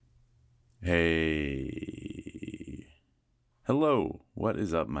Hey. Hello. What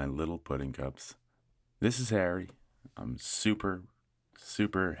is up, my little pudding cups? This is Harry. I'm super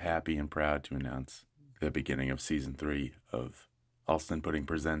happy and proud to announce the beginning of season 3 of Alston Pudding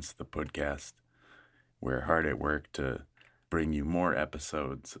Presents the podcast. We're hard at work to bring you more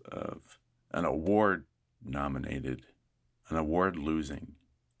episodes of an award-losing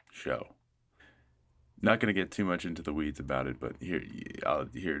show. Not going to get too much into the weeds about it, but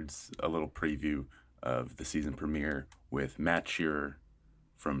here's a little preview of the season premiere with Matt Shearer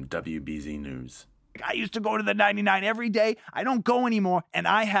from WBZ News. I used to go to the 99 every day. I don't go anymore, and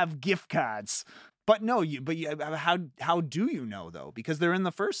I have gift cards. But no, how do you know, though? Because they're in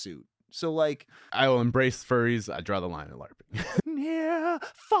the fursuit. So, like... I will embrace furries. I draw the line at LARPing. Near,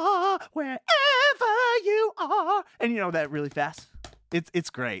 far, wherever you are. And you know that really fast?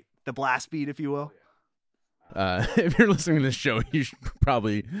 It's great. The blast beat, if you will. If you're listening to this show, you should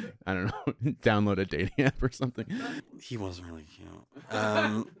probably, I don't know, download a dating app or something. He wasn't really cute.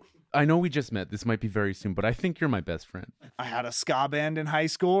 I know we just met. This might be very soon, but I think you're my best friend. I had a ska band in high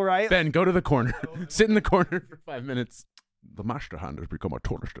school, right? Ben, go to the corner. Sit in the corner for 5 minutes. The Master Hand has become a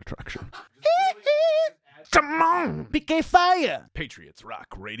tourist attraction. Come on, PK Fire. Patriots Rock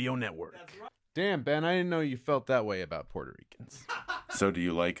Radio Network. Damn, Ben, I didn't know you felt that way about Puerto Ricans. So do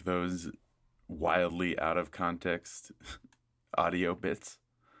you like those wildly out of context audio bits?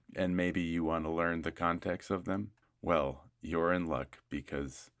 And maybe you want to learn the context of them? Well, you're in luck,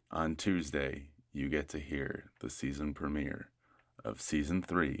 because on Tuesday, you get to hear the season premiere of season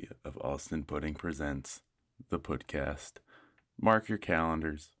 3 of Alston Pudding Presents the podcast. Mark your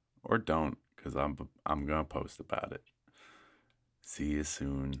calendars, or don't, because I'm gonna post about it. See you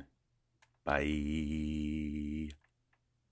soon. Bye.